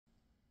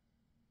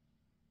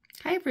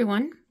Hi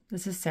everyone,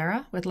 this is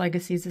Sarah with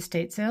Legacies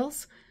Estate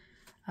Sales.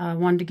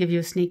 Wanted to give you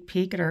a sneak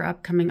peek at our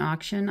upcoming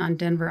auction on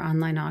Denver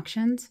Online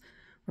Auctions.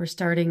 We're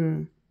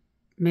starting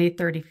May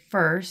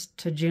 31st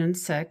to June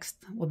 6th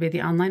will be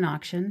the online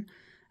auction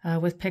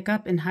with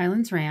pickup in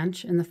Highlands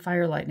Ranch in the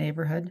Firelight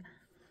neighborhood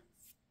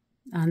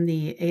on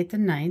the 8th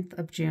and 9th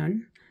of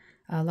June.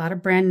 A lot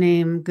of brand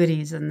name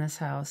goodies in this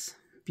house,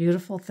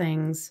 beautiful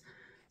things.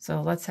 So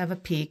let's have a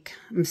peek.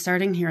 I'm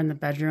starting here in the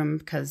bedroom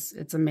because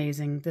it's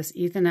amazing. This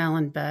Ethan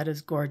Allen bed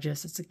is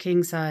gorgeous. It's a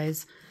king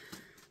size.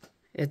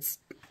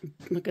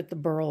 Look at the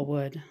burl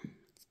wood.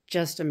 It's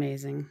just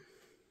amazing.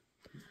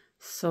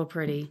 So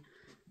pretty.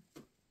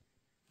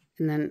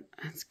 And then,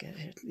 let's get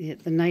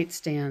it. The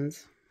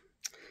nightstands.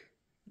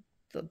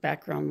 The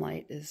background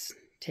light is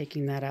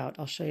taking that out.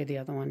 I'll show you the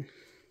other one.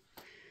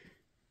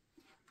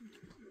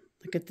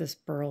 Look at this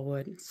burl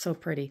wood. It's so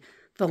pretty.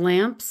 The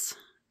lamps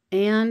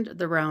and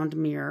the round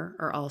mirror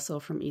are also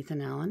from Ethan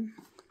Allen.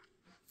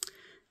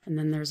 And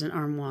then there's an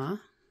armoire,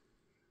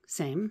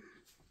 same.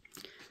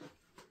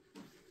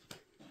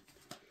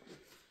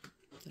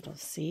 Little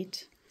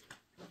seat.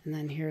 And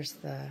then here's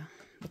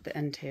what the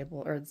end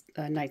table or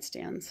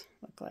nightstands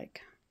look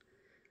like.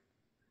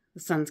 The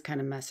sun's kind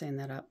of messing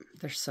that up.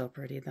 They're so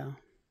pretty though.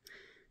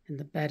 And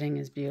the bedding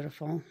is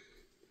beautiful.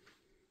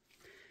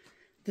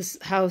 This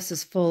house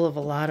is full of a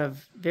lot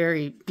of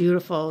very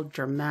beautiful,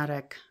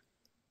 dramatic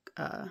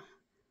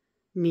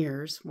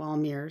mirrors, wall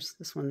mirrors.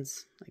 This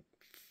one's like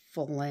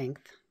full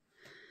length.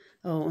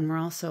 Oh, and we're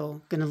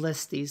also going to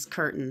list these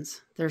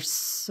curtains. They're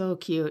so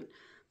cute.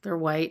 They're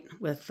white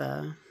with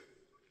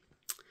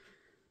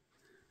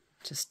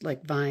just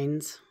like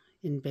vines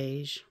in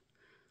beige.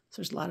 So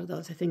there's a lot of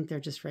those. I think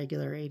they're just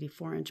regular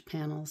 84-inch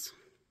panels,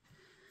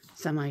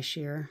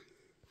 semi-sheer.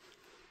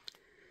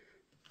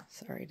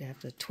 Sorry to have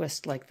to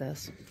twist like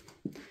this.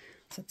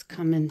 So let's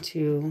come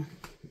into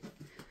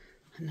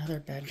another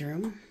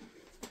bedroom.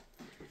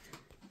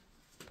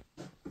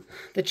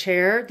 The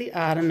chair, the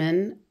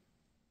ottoman,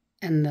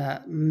 and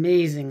the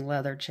amazing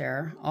leather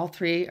chair. All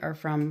three are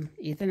from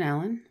Ethan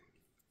Allen.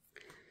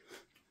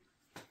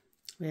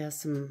 We have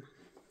some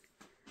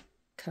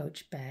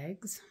couch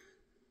bags,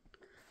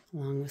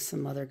 along with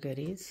some other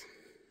goodies.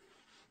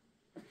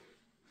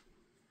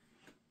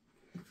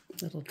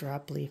 Little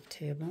drop leaf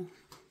table.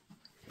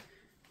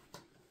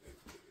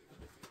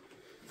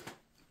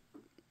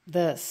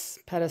 This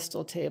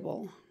pedestal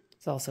table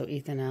is also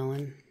Ethan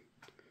Allen.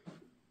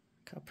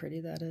 Look how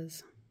pretty that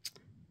is.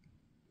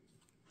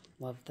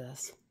 Love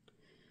this.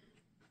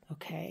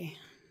 Okay,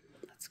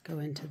 let's go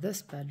into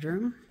this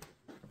bedroom.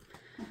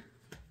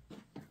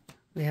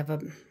 We have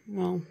a,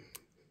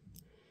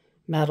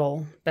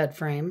 metal bed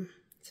frame.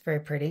 It's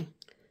very pretty.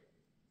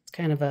 It's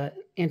kind of a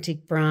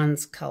antique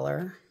bronze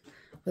color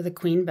with a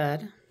queen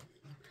bed.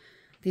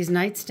 These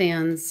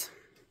nightstands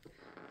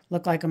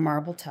look like a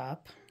marble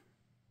top,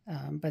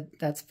 but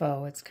that's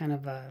faux. It's kind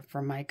of a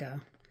formica,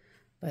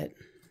 but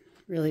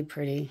really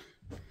pretty.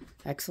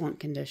 Excellent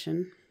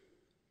condition.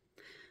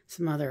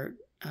 Some other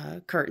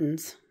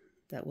curtains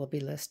that we'll be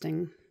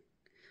listing.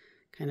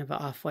 Kind of an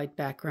off-white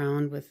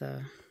background with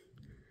a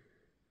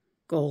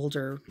gold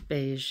or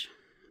beige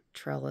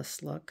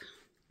trellis look.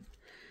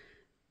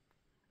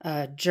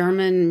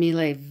 German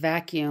Miele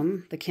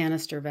vacuum, the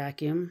canister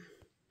vacuum.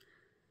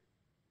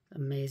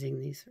 Amazing.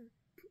 These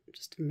are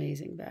just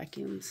amazing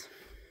vacuums.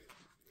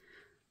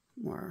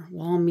 More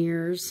wall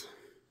mirrors.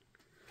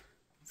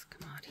 Let's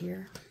come out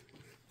here.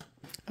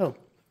 Oh,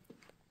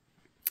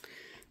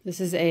 this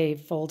is a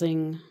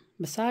folding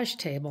massage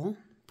table,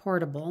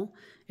 portable.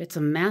 It's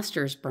a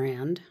Masters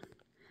brand,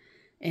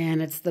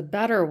 and it's the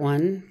better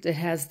one that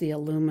has the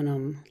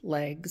aluminum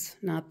legs,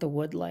 not the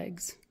wood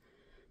legs.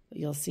 But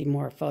you'll see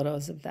more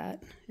photos of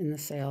that in the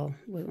sale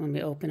when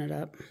we open it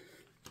up.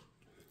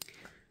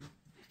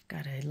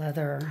 Got a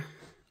leather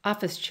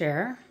office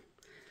chair,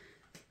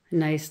 a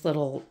nice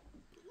little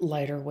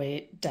lighter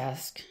weight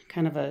desk,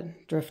 kind of a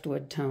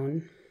driftwood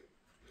tone.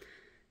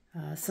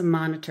 Some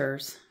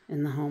monitors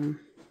in the home.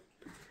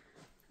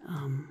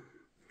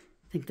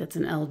 I think that's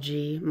an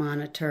LG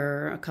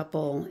monitor, a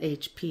couple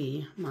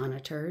HP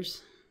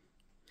monitors.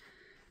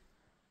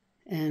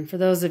 And for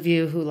those of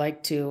you who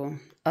like to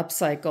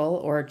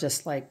upcycle or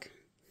just like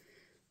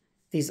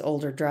these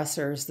older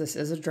dressers, this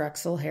is a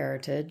Drexel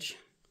Heritage.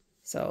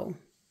 So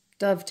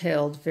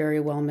dovetailed, very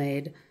well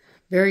made,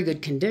 very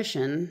good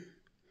condition.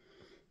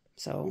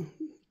 So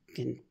you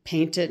can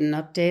paint it and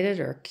update it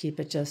or keep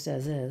it just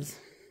as is.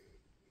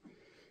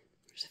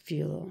 There's a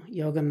few little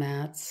yoga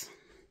mats,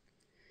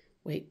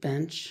 weight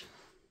bench,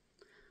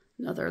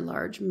 another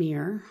large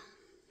mirror.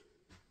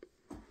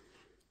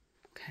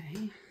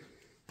 Okay.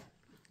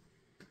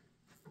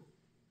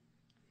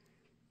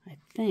 I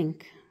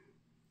think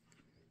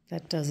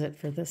that does it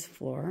for this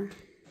floor.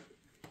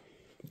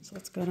 So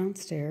let's go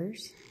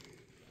downstairs.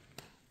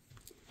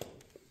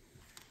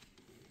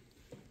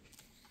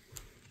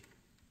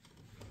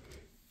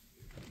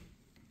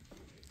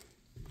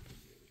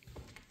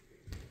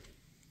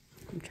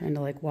 I'm trying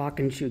to like walk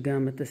and chew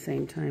gum at the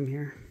same time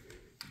here.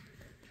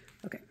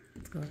 Okay,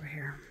 let's go over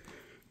here.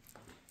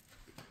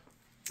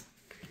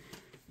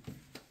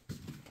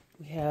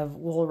 We have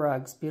wool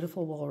rugs,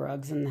 beautiful wool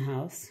rugs in the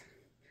house.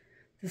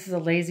 This is a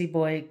Lazy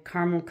Boy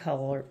caramel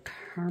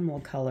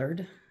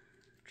colored,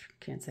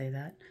 can't say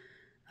that,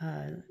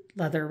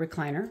 leather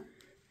recliner.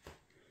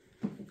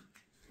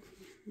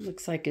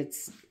 Looks like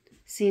it's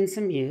seen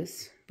some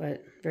use,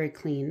 but very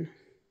clean.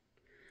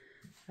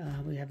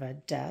 We have a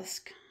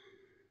desk.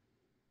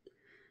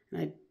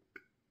 And I'm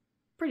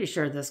pretty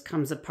sure this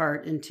comes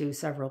apart into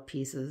several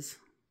pieces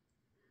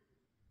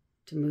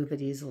to move it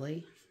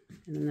easily.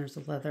 And then there's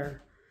a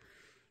leather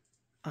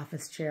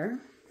office chair.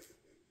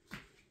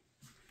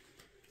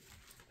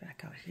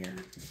 Back out here.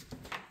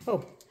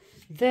 Oh,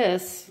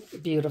 this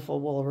beautiful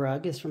wool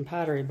rug is from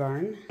Pottery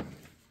Barn.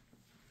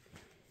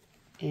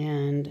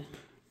 And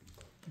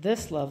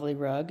this lovely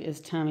rug is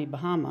Tommy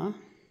Bahama.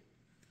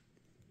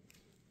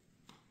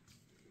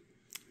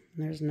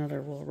 And there's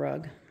another wool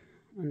rug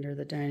under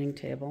the dining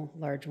table,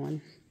 large one.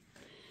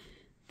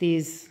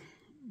 These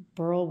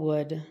burl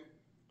wood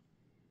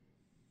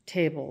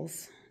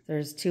tables.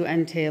 There's 2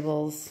 end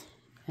tables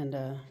and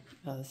the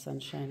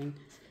sun's shining,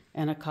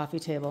 and a coffee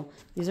table.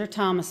 These are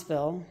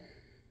Thomasville.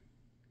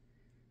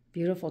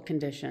 Beautiful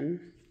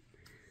condition.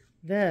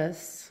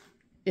 This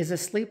is a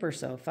sleeper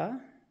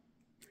sofa.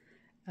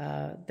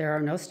 There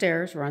are no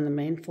stairs. We're on the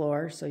main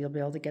floor, so you'll be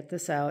able to get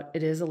this out.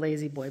 It is a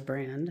Lazy Boy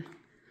brand,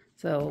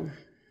 so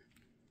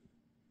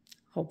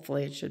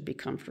hopefully it should be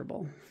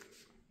comfortable.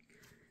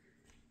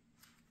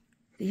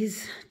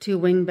 These 2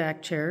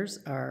 wingback chairs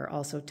are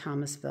also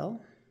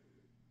Thomasville.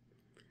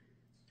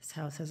 This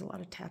house has a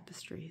lot of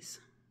tapestries.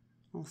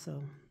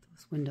 Also,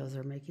 those windows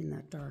are making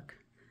that dark.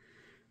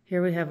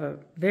 Here we have a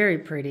very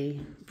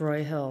pretty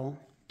Broyhill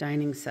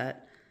dining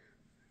set.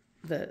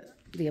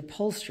 The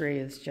upholstery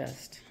is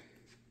just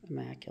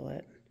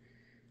immaculate.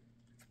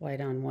 It's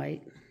white on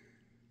white.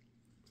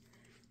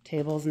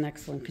 Table's in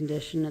excellent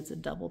condition. It's a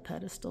double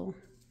pedestal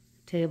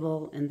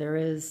table, and there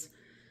is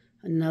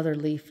another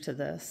leaf to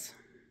this.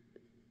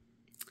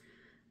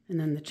 And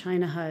then the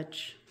china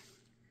hutch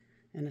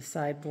and a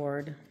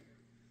sideboard.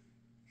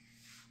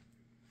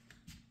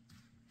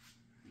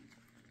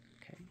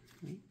 Okay,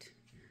 wait.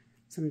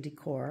 Some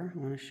decor I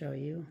want to show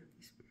you.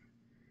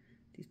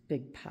 These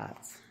big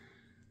pots,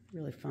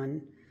 really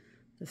fun.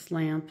 This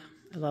lamp,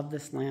 I love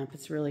this lamp.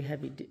 It's really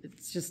heavy.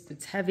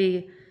 It's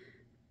heavy.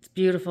 It's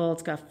beautiful.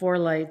 It's got 5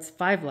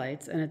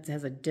 lights, and it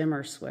has a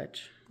dimmer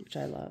switch, which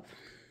I love.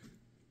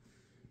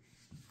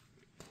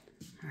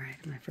 All right,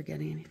 am I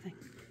forgetting anything?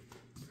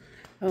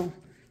 Oh,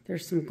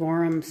 there's some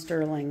Gorham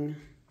Sterling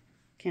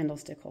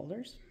candlestick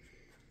holders.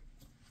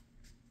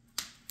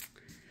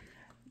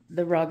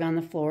 The rug on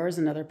the floor is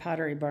another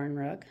Pottery Barn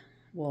rug,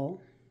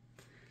 wool.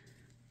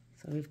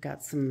 So we've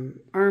got some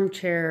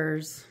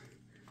armchairs,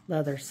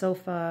 leather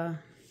sofa,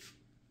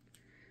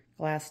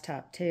 glass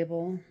top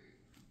table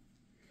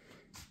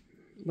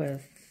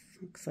with,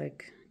 looks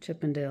like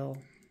Chippendale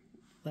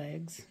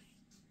legs.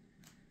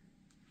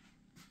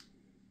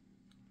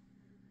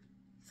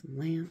 Some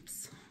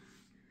lamps,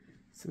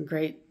 some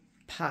great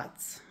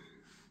pots,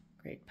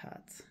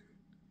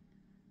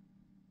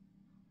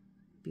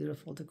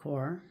 Beautiful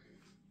decor.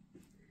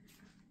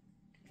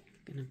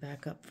 Gonna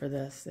back up for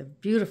this. A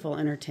beautiful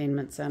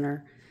entertainment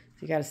center.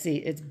 So you got to see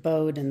it's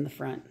bowed in the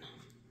front.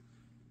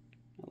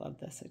 I love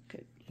this.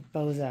 It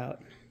bows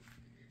out.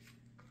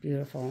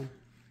 Beautiful.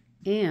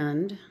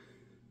 And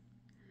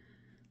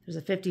there's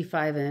a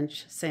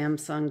 55-inch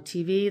Samsung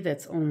TV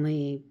that's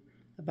only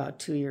about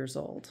 2 years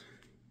old.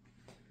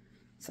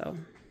 So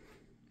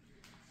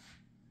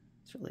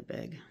it's really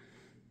big.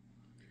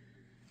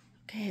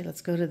 Okay,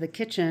 let's go to the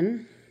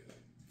kitchen.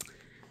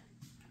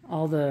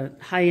 All the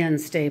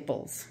high-end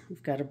staples.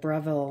 We've got a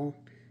Breville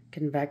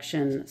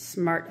convection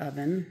smart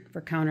oven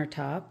for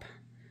countertop,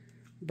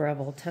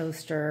 Breville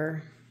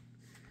toaster.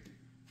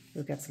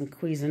 We've got some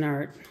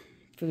Cuisinart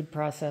food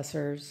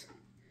processors,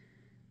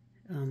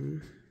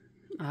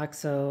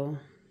 OXO.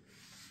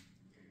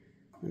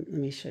 Let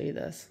me show you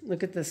this.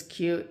 Look at this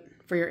cute,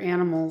 for your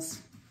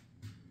animals.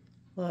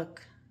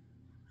 Look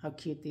how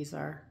cute these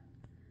are.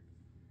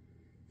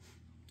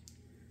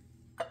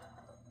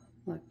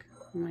 Look,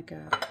 oh my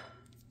God.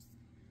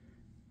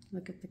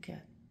 Look at the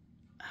cat.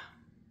 Oh.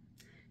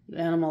 You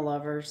animal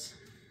lovers,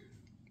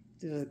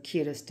 these are the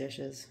cutest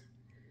dishes.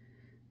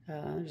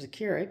 There's a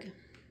Keurig.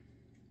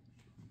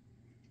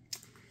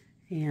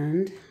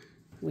 And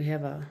we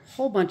have a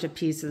whole bunch of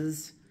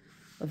pieces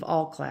of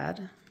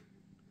all-clad.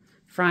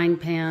 Frying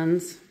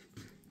pans.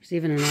 There's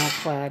even an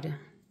all-clad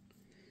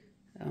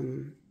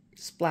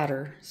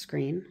splatter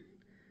screen.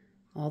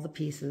 All the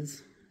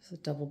pieces. There's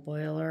a double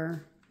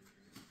boiler,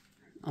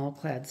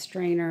 all-clad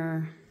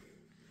strainer,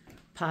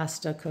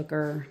 pasta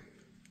cooker,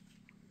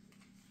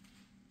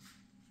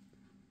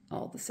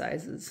 all the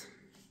sizes.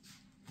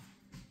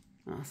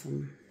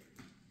 Awesome.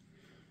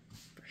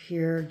 For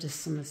here,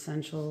 just some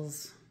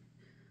essentials.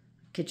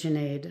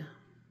 KitchenAid,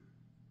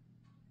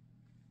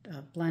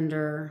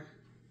 blender,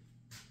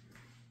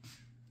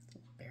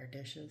 bare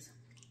dishes.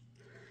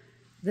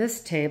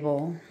 This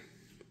table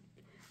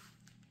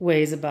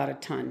weighs about a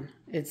ton.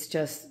 It's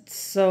just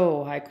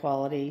so high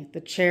quality.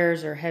 The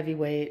chairs are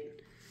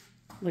heavyweight.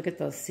 Look at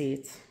those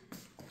seats,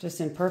 just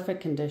in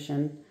perfect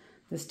condition.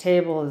 This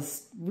table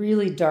is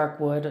really dark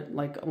wood,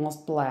 like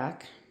almost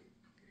black.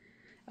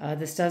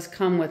 This does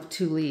come with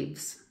 2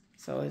 leaves,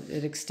 so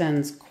it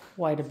extends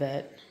quite a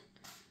bit.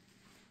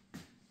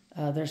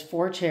 There's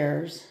 4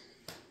 chairs,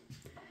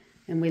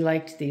 and we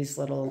liked these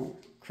little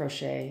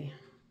crochet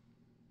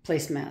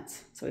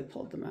placemats, so we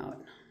pulled them out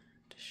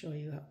to show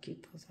you how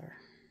cute those are.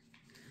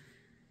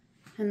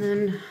 And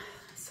then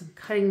some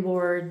cutting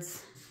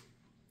boards,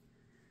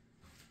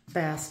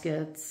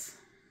 baskets,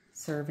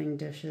 serving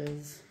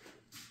dishes,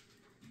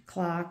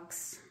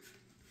 clocks.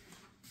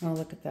 Oh,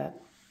 look at that.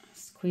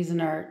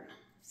 Cuisinart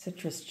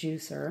citrus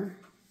juicer.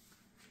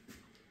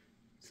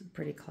 Some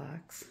pretty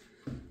clocks.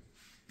 All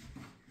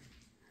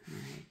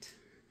right,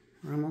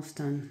 we're almost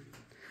done.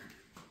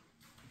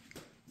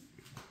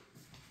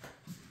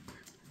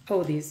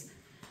 Oh, these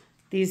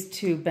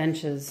 2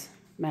 benches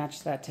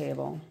match that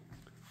table.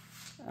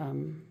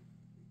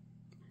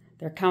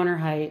 They're counter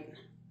height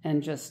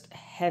and just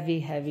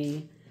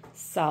heavy,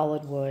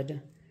 solid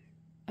wood.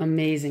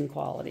 Amazing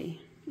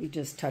quality. You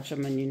just touch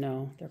them and you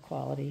know their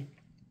quality.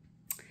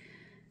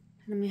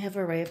 And then we have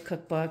an array of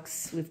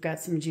cookbooks. We've got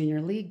some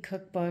Junior League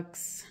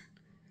cookbooks,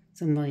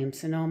 some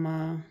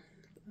Williams-Sonoma,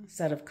 a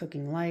set of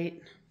Cooking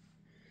Light.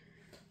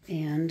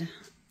 And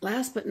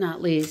last but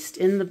not least,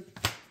 in the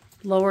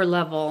lower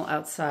level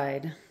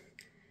outside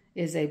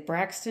is a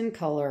Braxton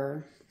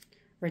Color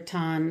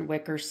rattan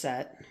wicker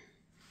set,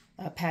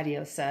 a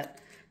patio set.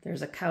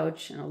 There's a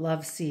couch and a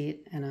love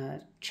seat and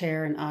a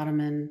chair and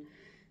ottoman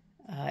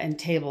and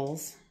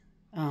tables.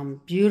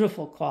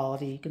 Beautiful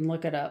quality. You can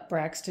look it up.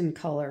 Braxton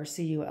Color,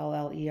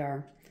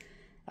 C-U-L-L-E-R.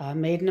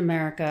 Made in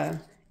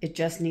America. It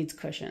just needs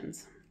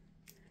cushions.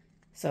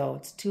 So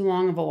it's too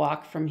long of a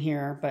walk from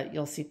here, but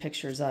you'll see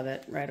pictures of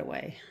it right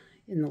away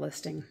in the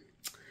listing.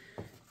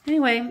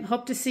 Anyway,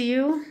 hope to see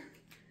you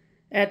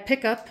at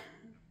pickup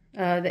the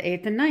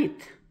 8th and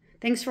 9th.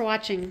 Thanks for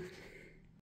watching.